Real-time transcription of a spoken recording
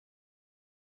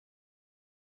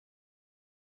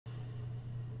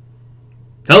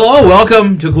Hello,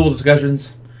 welcome to Cool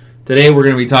Discussions. Today we're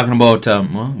going to be talking about,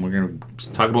 we're going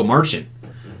to talk about marching.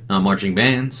 Not marching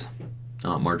bands,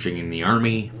 not marching in the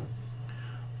army,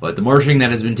 but the marching that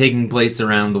has been taking place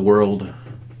around the world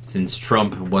since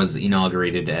Trump was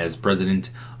inaugurated as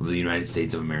President of the United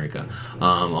States of America.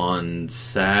 On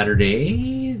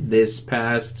Saturday,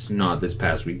 not this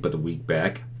past week, but the week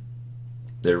back,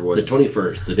 there was... The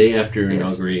 21st, the day after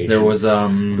inauguration. There was... the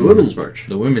Women's March.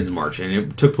 The Women's March, and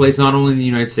it took place not only in the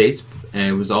United States, and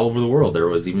it was all over the world. There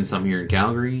was even some here in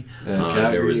Calgary.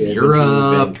 There was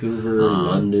Europe. Vancouver,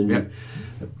 London,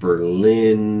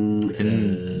 Berlin.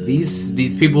 And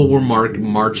these people were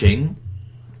marching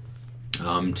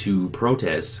to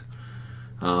protest,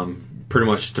 pretty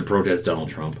much to protest Donald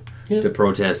Trump, to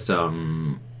protest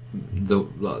the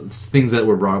things that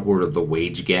were brought up were the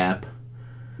wage gap.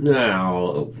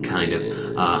 No, kind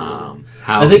of.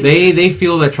 How they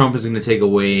feel that Trump is going to take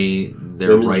away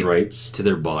their rights to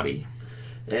their body,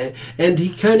 and he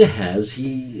kind of has.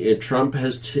 Trump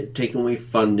has taken away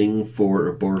funding for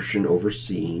abortion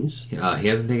overseas. He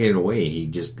hasn't taken it away. He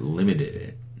just limited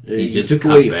it. He just took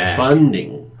away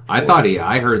funding. I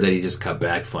heard that he just cut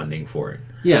back funding for it.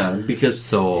 Yeah,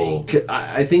 because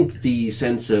I think the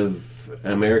sense of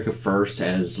America first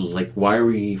as, like, why are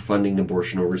we funding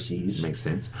abortion overseas? Makes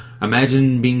sense.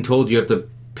 Imagine being told you have to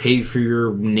pay for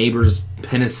your neighbor's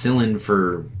penicillin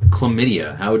for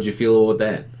chlamydia. How would you feel about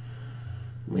that?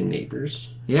 My neighbors?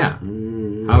 Yeah.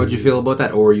 How would you feel about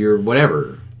that? Or your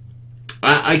whatever?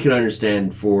 I can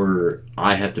understand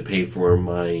I have to pay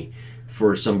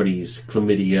for somebody's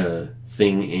chlamydia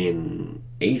thing in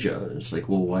Asia. It's like,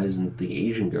 well, why isn't the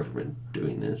Asian government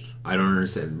doing this? I don't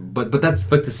understand. But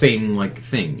that's like the same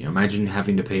thing. Imagine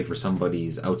having to pay for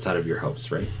somebody's outside of your house,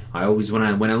 right? I always when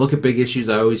I look at big issues,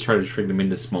 I always try to shrink them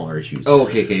into smaller issues. Oh,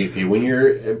 okay. When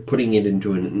you're putting it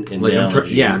into an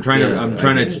analogy, I'm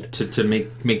trying to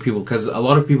make people, because a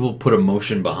lot of people put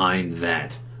emotion behind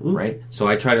that. Right, so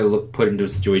I try to put into a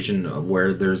situation where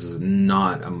it's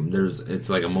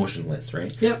like emotionless,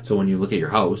 right? Yeah. So when you look at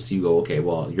your house, you go, okay,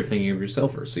 well, you're thinking of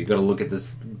yourself first. So you got to look at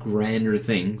this grander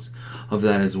things of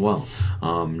that as well.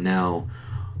 Now,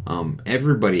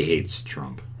 everybody hates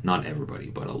Trump. Not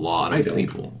everybody, but a lot of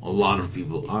people. A lot of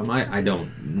people. I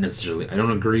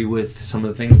don't agree with some of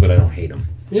the things, but I don't hate him.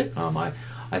 Yeah.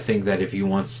 I think that if he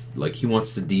wants to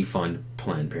defund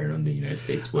Planned Parenthood in the United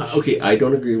States, which I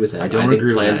don't agree with that. I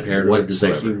think Planned Parenthood is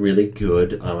actually really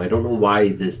good. I don't know why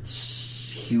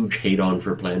this huge hate on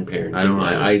for Planned Parenthood.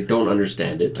 I don't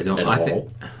understand it at all.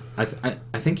 I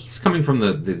think he's coming from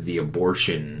the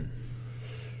abortion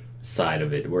side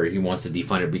of it, where he wants to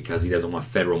defund it because he doesn't want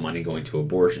federal money going to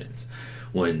abortions.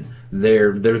 When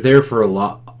they're there for a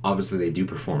lot. Obviously, they do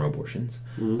perform abortions,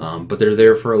 but they're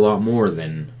there for a lot more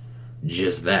than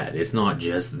just that. It's not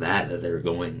just that they're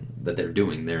doing.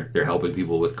 They're helping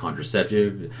people with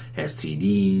contraceptive,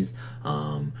 STDs.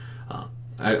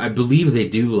 I believe they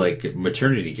do like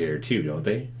maternity care too, don't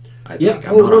they? I'm not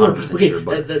 100% sure.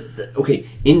 But okay,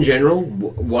 in general,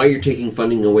 why you're taking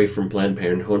funding away from Planned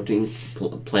Parenthood,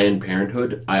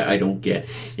 I don't get.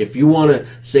 If you want to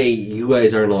say you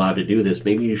guys aren't allowed to do this,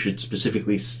 maybe you should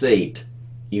specifically state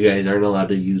you guys aren't allowed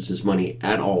to use this money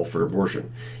at all for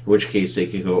abortion. In which case they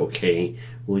could go, okay,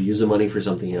 we'll use the money for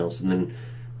something else, and then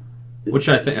which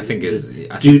I think is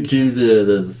do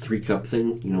the 3-cup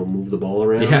thing. Move the ball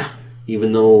around. Yeah.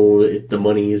 Even though the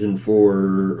money isn't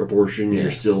for abortion, you're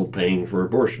still paying for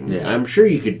abortion. Yeah. I'm sure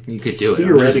you could do it.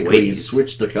 Theoretically,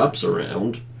 switch the cups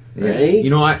around. Right?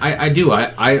 I do.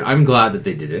 I'm glad that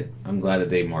they did it. I'm glad that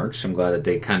they marched. I'm glad that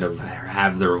they kind of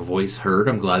have their voice heard.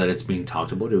 I'm glad that it's being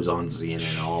talked about. It was on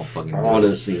CNN all fucking day.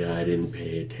 Honestly, I didn't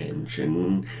pay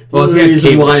attention. Well, the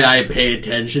reason why I pay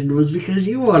attention was because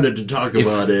you wanted to talk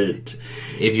about it.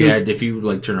 If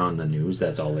you turn on the news,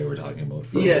 that's all they were talking about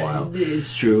for a while.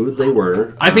 It's true, they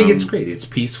were. I think it's great. It's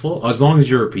peaceful, as long as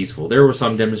you're peaceful. There were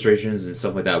some demonstrations and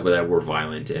stuff like that, that were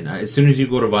violent. And as soon as you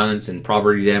go to violence and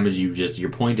property damage, your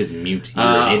point is mute. You're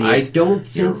an idiot. I don't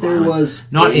think there was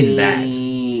not in that.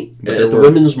 But at the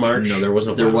Women's March, no, there was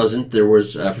no. There wasn't. There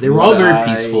was. They were all very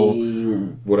peaceful.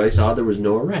 What I saw, there was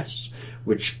no arrests.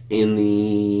 Which in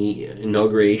the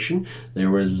inauguration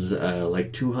there was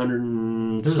like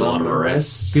 200. There's a lot of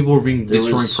arrests. People were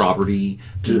destroying property.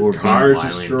 People were cars being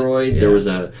destroyed. Yeah. There was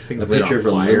a picture of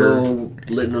a limo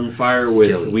lit on fire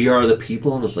with "We Are the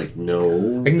People," and I was like,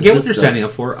 no. I can get what they're standing up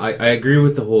for. I agree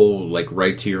with the whole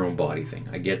right to your own body thing.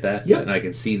 I get that. Yeah, and I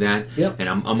can see that. Yeah, and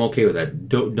I'm okay with that.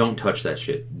 Don't touch that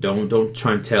shit. Don't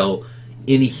try and tell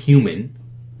any human.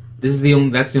 That's the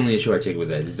only issue I take with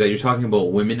that, is that you're talking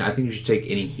about women. I think you should take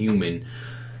any human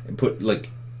and put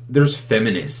there's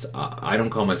feminists. I don't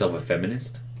call myself a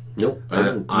feminist. Nope. I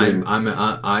don't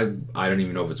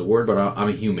even know if it's a word, but I'm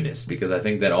a humanist because I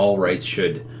think that all rights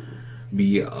should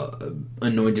be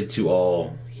anointed to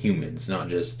all humans, not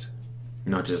just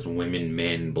women,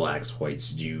 men, blacks,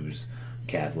 whites, Jews,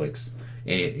 Catholics,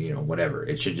 and whatever.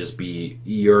 It should just be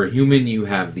you're a human. You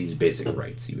have these basic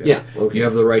rights. You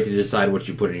have the right to decide what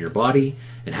you put in your body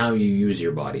and how you use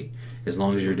your body. As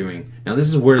long as you're doing... Now, this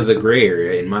is where the gray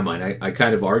area, in my mind, I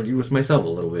kind of argue with myself a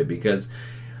little bit because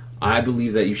I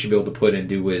believe that you should be able to put and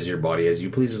do with your body as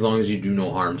you please as long as you do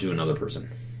no harm to another person.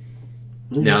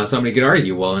 Mm-hmm. Now, somebody could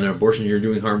argue, well, in an abortion, you're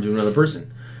doing harm to another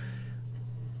person.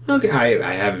 Okay,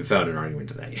 I haven't found an argument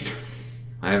to that yet.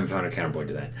 I haven't found a counterpoint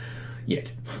to that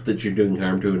yet. That you're doing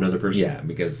harm to another person? Yeah,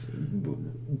 because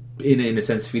in a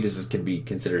sense, fetuses can be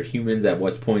considered humans. At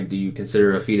what point do you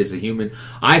consider a fetus a human?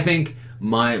 I think...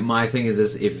 My thing is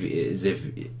this: if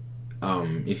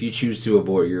you choose to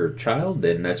abort your child,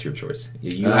 then that's your choice.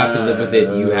 You have to live with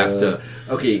it. You have to.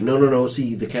 Okay, no.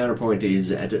 See, the counterpoint is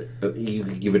you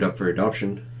could give it up for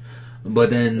adoption.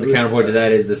 But then the counterpoint to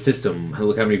that is the system.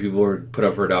 Look how many people are put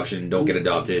up for adoption, don't get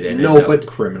adopted, and end up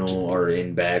criminal or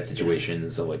in bad situations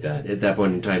and stuff like that. At that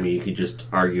point in time, you could just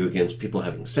argue against people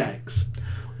having sex.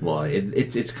 Well,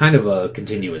 it's kind of a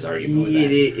continuous argument with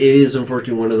that. It is,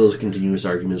 unfortunately, one of those continuous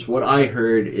arguments. What I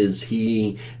heard is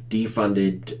he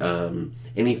defunded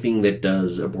anything that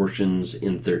does abortions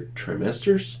in third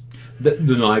trimesters.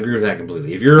 No, I agree with that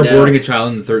completely. If you're aborting a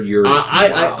child in the third year...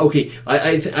 I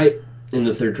in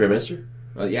the third trimester?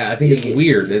 Yeah, I think it's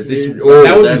weird.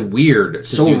 That would be weird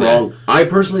to do wrong. That. I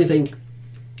personally think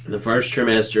the first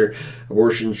trimester,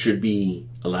 abortion should be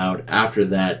allowed. After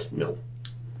that, no.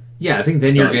 Yeah, I think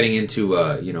then you're getting into,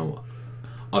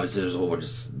 obviously there's a whole bunch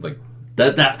of, like...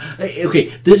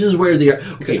 Okay, this is where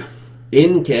okay,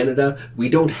 in Canada, we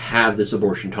don't have this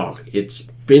abortion talk. It's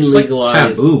been legalized.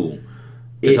 Like taboo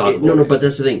to talk about. No, but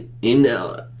that's the thing.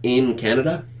 In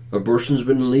Canada, abortion's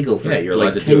been legal for you're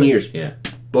allowed to 10 years. Yeah.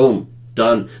 Boom.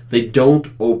 Done. They don't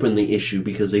open the issue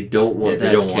because they don't want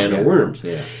that can of worms.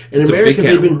 Yeah. In America,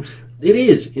 It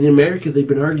is. In America, they've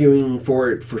been arguing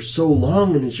for it for so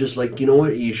long, and it's just like, you know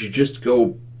what? You should just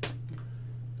go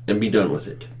and be done with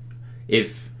it.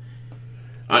 If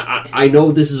I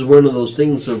know this is one of those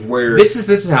things of where this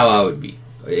is how I would be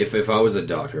if I was a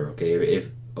doctor. Okay,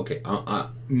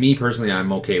 me personally,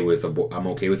 I'm okay with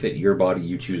it. Your body,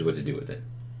 you choose what to do with it.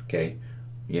 Okay,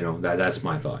 that's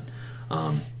my thought.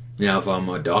 Now, if I'm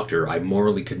a doctor, I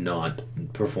morally could not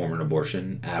perform an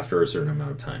abortion after a certain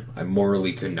amount of time. I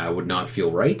morally couldn't. I would not feel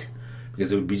right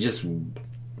because it would be just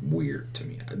weird to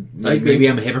me. Maybe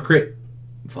I'm a hypocrite.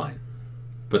 Fine.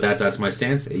 But that's my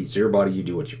stance. It's your body. You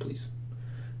do what you please.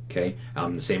 Okay?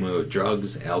 I'm the same way with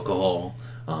drugs, alcohol,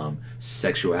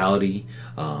 sexuality.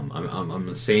 I'm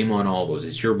the same on all those.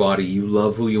 It's your body. You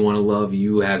love who you want to love.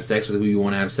 You have sex with who you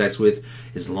want to have sex with.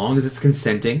 As long as it's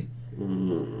consenting,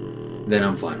 then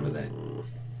I'm fine with that.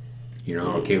 You're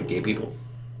not okay with gay people?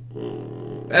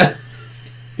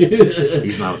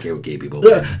 He's not okay with gay people.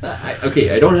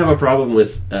 I don't have a problem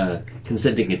with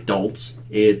consenting adults.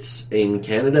 It's in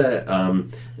Canada.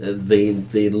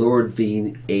 They lowered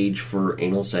the age for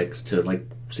anal sex to like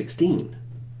 16,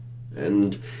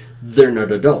 and they're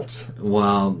not adults.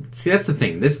 Well, see, that's the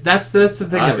thing. That's the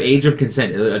thing of age of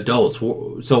consent. Adults.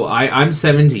 So I'm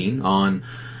 17 on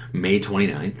May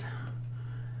 29th.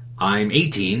 I'm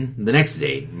 18 the next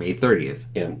day, May 30th.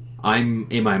 Yeah.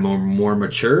 Am I more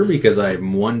mature because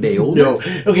I'm one day older? No.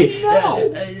 Okay.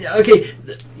 No. Okay.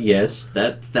 Yes,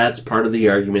 that's part of the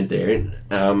argument there.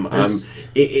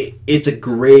 It's a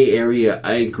gray area.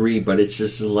 I agree, but it's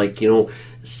just like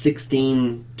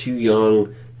 16 too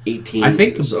young. 18 I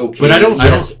think is okay. But I don't.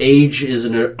 Age is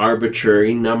an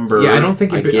arbitrary number. Yeah, I don't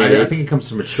think. I think it comes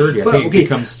to maturity. I think it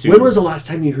comes to. When was the last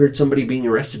time you heard somebody being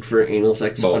arrested for anal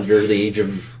sex under the age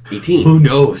of 18? Who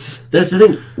knows? That's the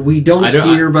thing. We don't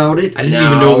hear about it. I didn't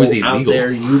even know it was illegal. Out there,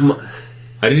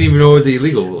 I didn't even know it was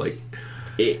illegal.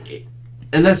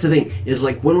 And that's the thing, is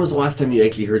like, when was the last time you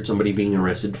actually heard somebody being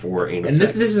arrested for anal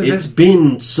sex? It's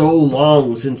been so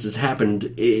long since it's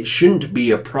happened, it shouldn't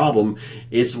be a problem.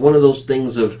 It's one of those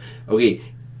things of, okay,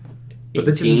 but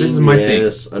this is my thing.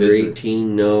 Under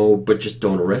 18, no, but just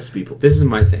don't arrest people. This is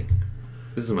my thing.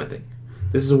 This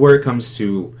is where it comes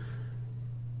to,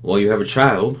 well, you have a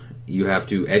child, you have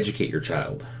to educate your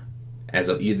child.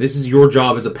 This is your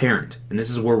job as a parent, and this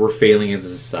is where we're failing as a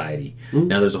society. Mm-hmm.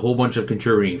 Now, there's a whole bunch of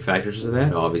contributing factors to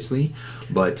that, obviously,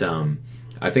 but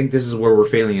I think this is where we're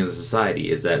failing as a society,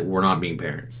 is that we're not being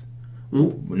parents.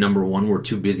 Mm-hmm. Number one, we're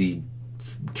too busy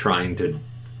trying to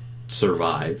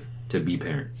survive to be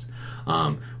parents.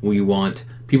 We want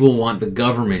People want the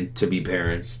government to be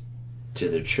parents to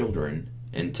their children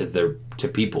and to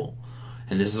people.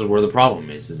 And this is where the problem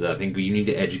is I think you need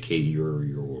to educate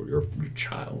your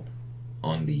child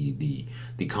on the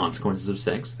consequences of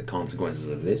sex, the consequences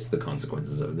of this, the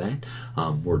consequences of that.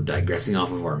 We're digressing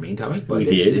off of our main topic, but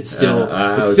it's still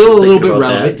a little bit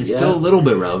relevant. It's still a little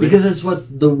bit relevant because that's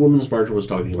what the Women's March was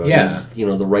talking about. Yeah, is,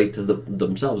 the right to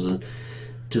themselves and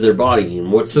to their body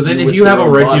and what. So then, if you have a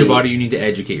right to your body, you need to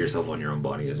educate yourself on your own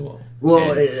body as well.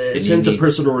 Well, a sense of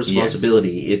personal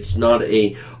responsibility. Yes. It's not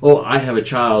I have a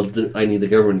child, I need the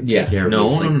government to take care of me.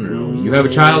 No. You have a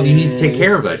child, you need to take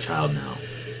care of that child now.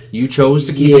 You chose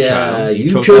to keep a child.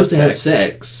 You chose to have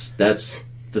sex. That's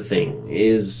the thing.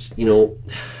 It's.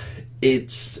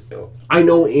 I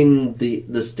know in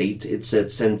the States, it's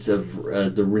that sense of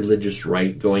the religious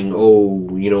right going,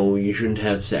 you shouldn't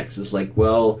have sex. It's like,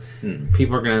 well,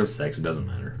 people are going to have sex. It doesn't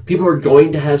matter. People are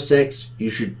going to have sex.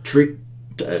 You should treat.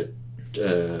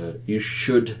 You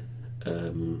should.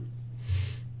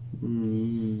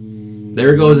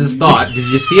 There goes his thought. Did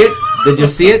you see it? Did you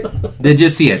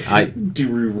see it? Do you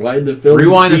rewind the film?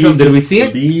 Rewind the film. Did we see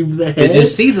it? Leave the head? Did you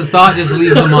see the thought just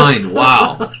leave the mind?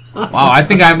 Wow. I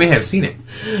think I may have seen it.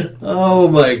 Oh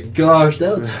my gosh,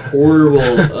 that's horrible.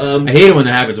 I hate it when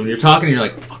that happens. When you're talking and you're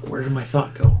like, fuck, where did my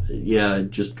thought go? Yeah,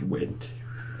 it just went.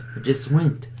 It just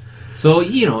went. So,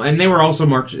 and they were also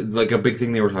like a big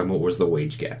thing they were talking about was the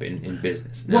wage gap in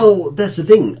business. Now, well, that's the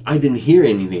thing. I didn't hear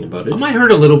anything about it. I heard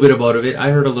a little bit about it.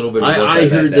 I heard a little bit about I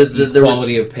heard that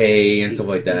equality of pay and stuff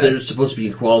like that. There's supposed to be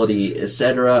equality,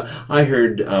 etc. I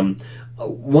heard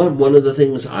one of the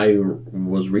things I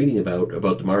was reading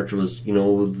about the march was,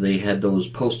 they had those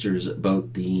posters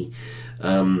about the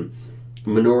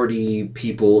minority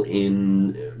people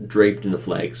draped in the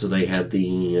flag. So they had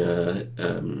the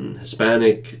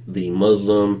Hispanic, the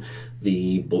Muslim,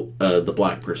 the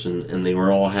black person, and they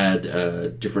all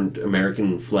had different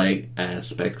American flag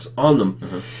aspects on them.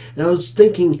 Uh-huh. And I was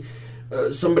thinking,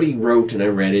 somebody wrote and I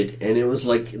read it, and it was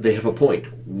like they have a point.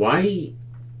 Why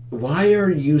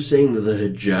are you saying that the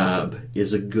hijab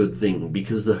is a good thing?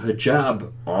 Because the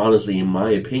hijab, honestly, in my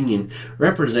opinion,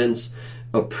 represents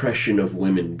oppression of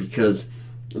women, because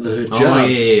the hijab...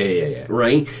 yeah.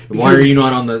 Right? Why are you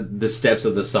not on the steps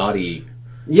of the Saudi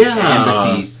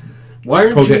embassies why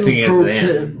aren't protesting you against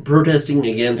them? Protesting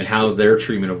against... And how their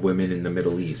treatment of women in the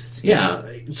Middle East.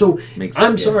 So,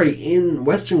 sorry, in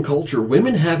Western culture,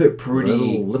 women have it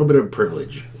pretty... A little bit of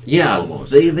privilege. Yeah,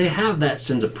 almost. They have that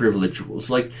sense of privilege. It's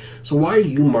like, so why are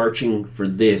you marching for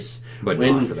this? But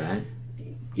not for that.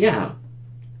 Yeah.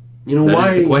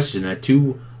 That is the question that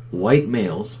two white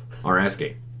males are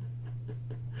asking.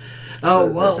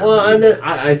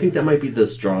 I think that might be the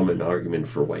strawman argument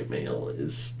for white male,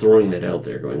 is throwing that out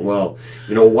there, going, well,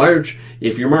 why aren't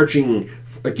if you're marching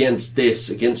against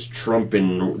Trump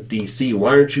in D.C., why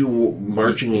aren't you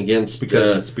marching against...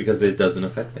 Because it doesn't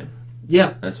affect them.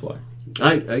 Yeah. That's why.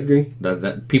 I agree.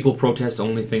 That people protest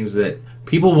only things that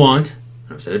people want.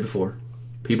 I've said it before.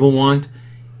 People want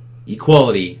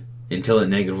equality until it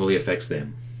negatively affects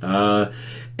them.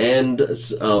 And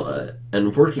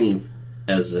unfortunately,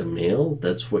 as a male,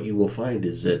 that's what you will find,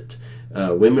 is that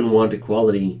women want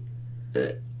equality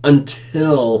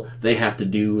until they have to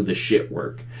do the shit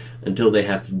work, until they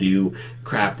have to do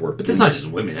crap work. But that's not just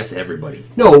women, that's everybody.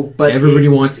 No, but... Everybody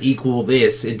wants equal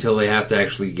this until they have to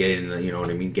actually get in,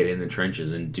 get in the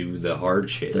trenches and do the hard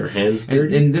shit. Their hands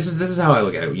dirty. And this is how I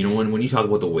look at it. When you talk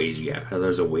about the wage gap, how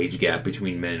there's a wage gap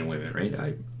between men and women,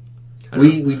 right?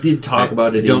 We did talk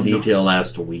about it in detail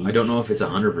last week. I don't know if it's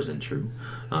 100% true,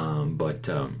 but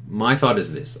my thought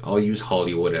is this. I'll use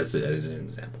Hollywood as an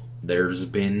example. There's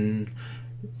been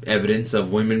evidence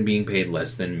of women being paid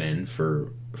less than men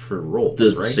for roles,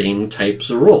 the same types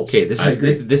of roles. Okay,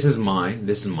 this is my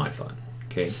thought.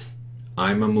 Okay,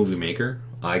 I'm a movie maker.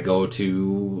 I go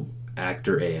to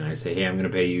actor A and I say, hey, I'm going to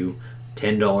pay you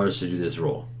 $10 to do this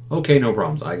role. Okay, no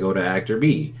problems. I go to actor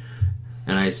B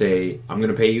and I say, I'm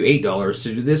going to pay you $8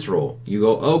 to do this role. You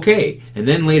go, okay. And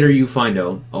then later you find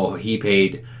out, oh, he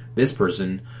paid this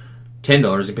person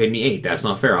 $10 and paid me $8. That's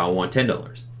not fair. I want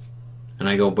 $10. And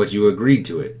I go, but you agreed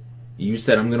to it. You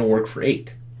said I'm going to work for $8.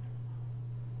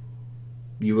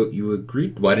 You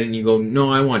agreed? Why didn't you go,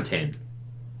 no, I want 10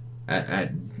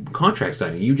 at contract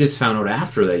signing? You just found out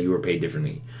after that you were paid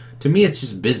differently. To me, it's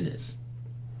just business.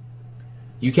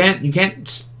 You can't.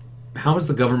 How is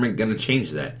the government going to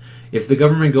change that? If the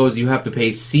government goes, you have to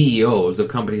pay CEOs of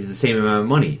companies the same amount of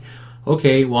money.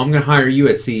 Okay, well, I'm going to hire you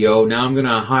at CEO. Now I'm going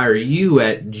to hire you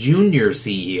at junior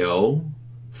CEO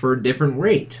for a different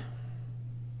rate.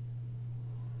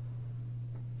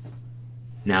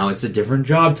 Now it's a different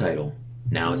job title.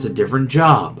 Now it's a different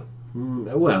job.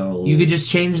 Well, You could just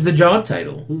change the job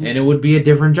title, and it would be a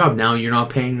different job. Now you're not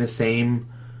paying the same.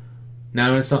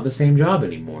 Now it's not the same job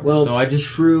anymore. well, So I just.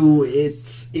 true.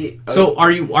 So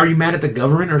are you mad at the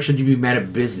government, or should you be mad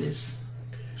at business?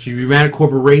 Should you be mad at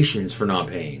corporations for not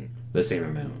paying the same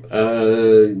amount?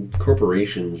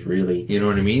 Corporations, really. You know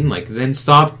what I mean? Like, then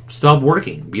stop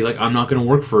working. Be like, I'm not going to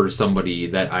work for somebody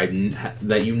that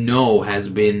that has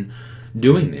been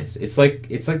doing this. It's like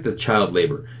the child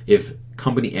labor. If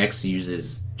company X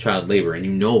uses child labor and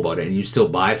you know about it and you still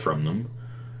buy from them,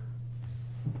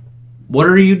 what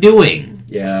are you doing?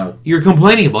 Yeah. You're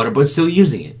complaining about it but still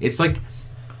using it. It's like,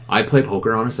 I play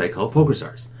poker on a site called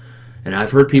PokerStars. And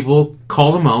I've heard people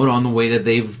call them out on the way that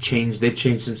they've changed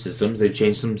some systems, they've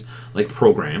changed some like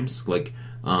programs, like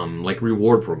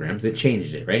reward programs. They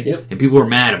changed it, right? Yep. And people are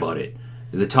mad about it.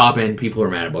 The top end people are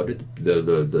mad about it.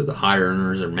 The higher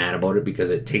earners are mad about it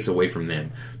because it takes away from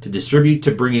them to distribute,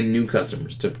 to bring in new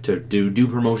customers, to do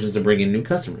promotions to bring in new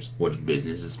customers, what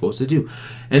business is supposed to do.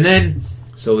 And then,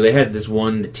 so they had this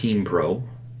one team pro.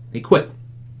 He quit.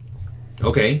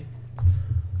 Okay.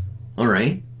 All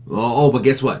right. Oh, but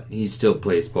guess what? He still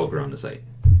plays poker on the site.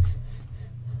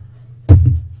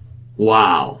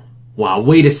 Wow.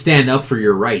 Way to stand up for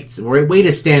your rights. Way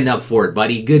to stand up for it,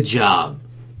 buddy. Good job.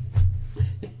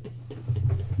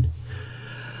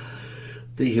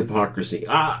 The hypocrisy.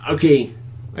 Okay.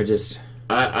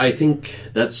 I think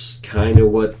that's kind of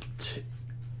what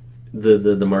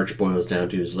the march boils down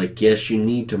to. Is like, yes, you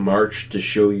need to march to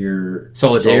show your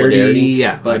solidarity,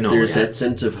 yeah, but there's that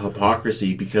sense of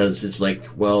hypocrisy because it's like,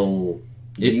 well,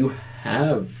 you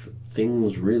have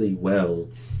things really well,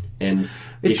 and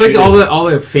it's like all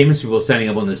the famous people standing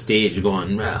up on the stage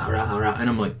going rah, rah, rah, and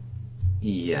I'm like,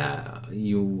 yeah,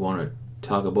 you want to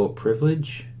talk about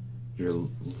privilege? You're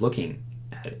looking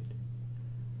at it.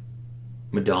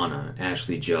 Madonna,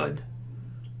 Ashley Judd,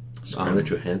 Scarlett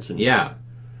Johansson. Yeah.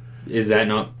 Is that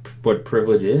not what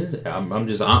privilege is? I'm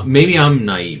just maybe I'm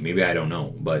naive. Maybe I don't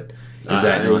know. But is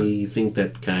that not? I think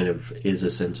that kind of is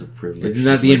a sense of privilege. Isn't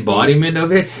that the embodiment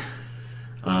of it?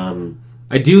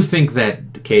 I do think that.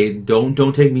 Okay,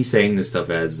 don't take me saying this stuff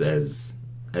as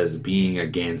being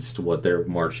against what they're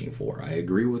marching for. I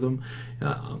agree with them.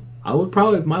 I would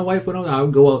probably, if my wife went out, I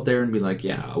would go out there and be like,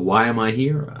 yeah, why am I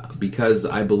here? Because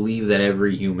I believe that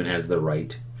every human has the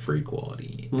right for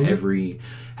equality. Mm-hmm. Every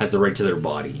has the right to their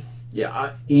body.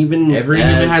 Yeah, every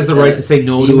human has the right to say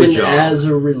no to a job. Even as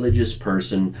a religious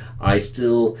person, I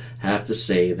still have to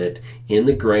say that in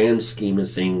the grand scheme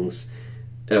of things,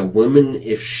 a woman,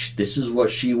 if this is what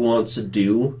she wants to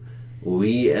do,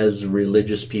 we as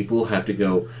religious people have to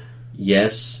go,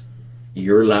 yes,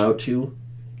 you're allowed to.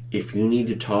 If you need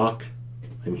to talk,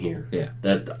 I'm here. Yeah.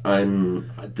 That's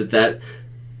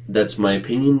my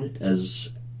opinion.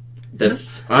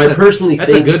 I personally think...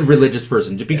 That's a good religious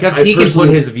person. Because he can put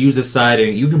his views aside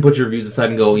and you can put your views aside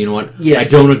and go, you know what, yes,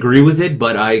 I don't agree with it,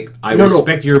 but I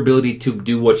respect your ability to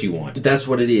do what you want. That's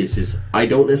what it is I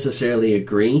don't necessarily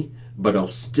agree, but I'll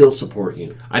still support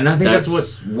you. And I think that's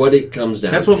what it comes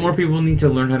down to. That's what more people need to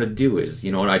learn how to do is,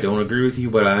 you know what, I don't agree with you,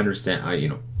 but I understand,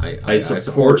 I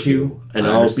support you, and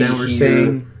I'll understand what you're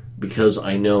saying, because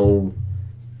I know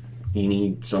you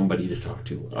need somebody to talk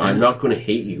to. Yeah. I'm not going to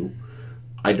hate you.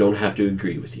 I don't have to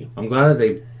agree with you. I'm glad that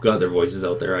they got their voices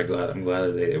out there. I'm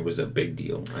glad that it was a big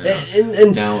deal.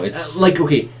 And now it's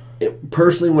okay.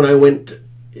 Personally, when I went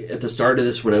at the start of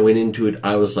this, when I went into it,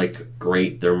 I was like,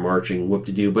 "Great, they're marching, whoop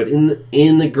de doo." But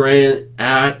in the grand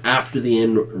after the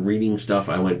end, reading stuff,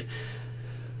 I went,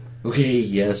 "Okay,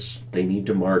 yes, they need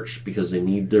to march because they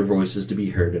need their voices to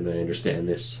be heard, and I understand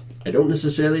this. I don't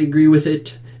necessarily agree with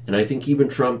it, and I think even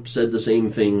Trump said the same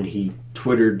thing. He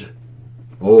twittered."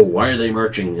 Oh, why are they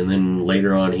marching? And then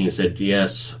later on he said,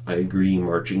 yes, I agree,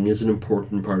 marching is an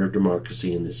important part of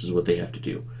democracy and this is what they have to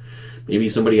do. Maybe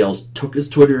somebody else took his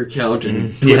Twitter account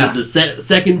and tweeted the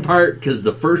second part because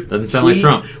the first doesn't sound like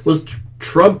Trump. Was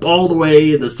Trump all the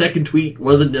way, and the second tweet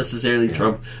wasn't necessarily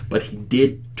Trump, but he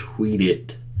did tweet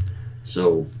it.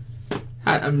 So,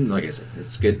 like I said,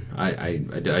 it's good. I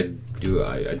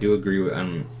do agree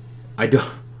with.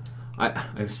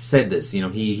 I've said this,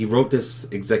 he wrote this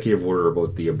executive order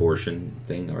about the abortion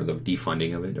thing, or the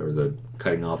defunding of it, or the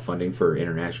cutting off funding for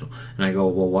international. And I go,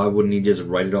 well, why wouldn't he just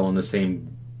write it all in the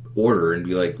same order and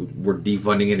be like, we're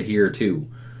defunding it here too?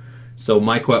 So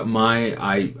I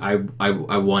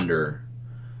wonder,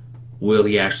 will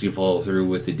he actually follow through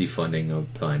with the defunding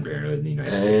of Planned Parenthood in the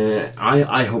United States?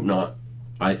 I hope not.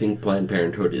 I think Planned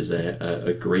Parenthood is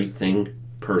a great thing,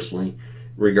 personally.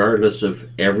 Regardless of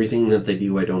everything that they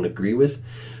do, I don't agree with.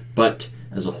 But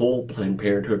as a whole, Planned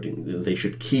Parenthood, they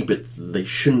should keep it. They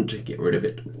shouldn't get rid of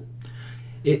it.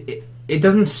 It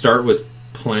doesn't start with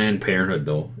Planned Parenthood,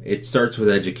 though. It starts with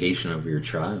education of your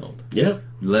child. Yeah.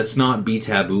 Let's not be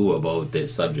taboo about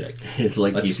this subject. It's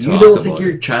like, Let's if you talk don't think about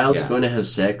your it. child's Yeah. going to have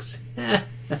sex,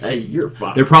 you're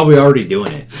fucked. They're probably already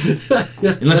doing it.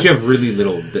 Unless you have really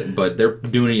little, but they're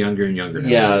doing it younger and younger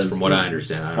nowadays, from what I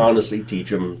understand. I don't Honestly,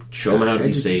 teach them, show them how to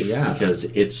be safe, because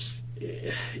it's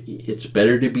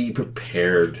better to be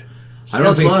prepared. I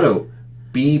don't think motto: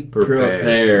 be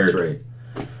prepared. That's right.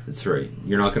 That's right.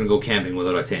 You're not going to go camping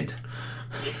without a tent,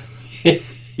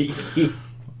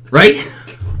 right?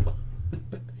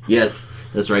 Yes,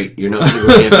 that's right. You're not going to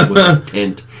go camping with a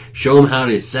tent. Show them how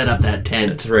to set up that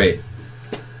tent. That's right.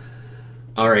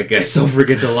 All right, guys. Don't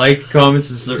forget to like, comment,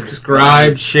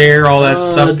 subscribe, share, all that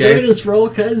stuff, guys. Join us for all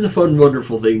kinds of fun,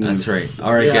 wonderful things. That's right.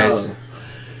 All right, guys.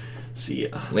 See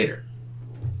ya later.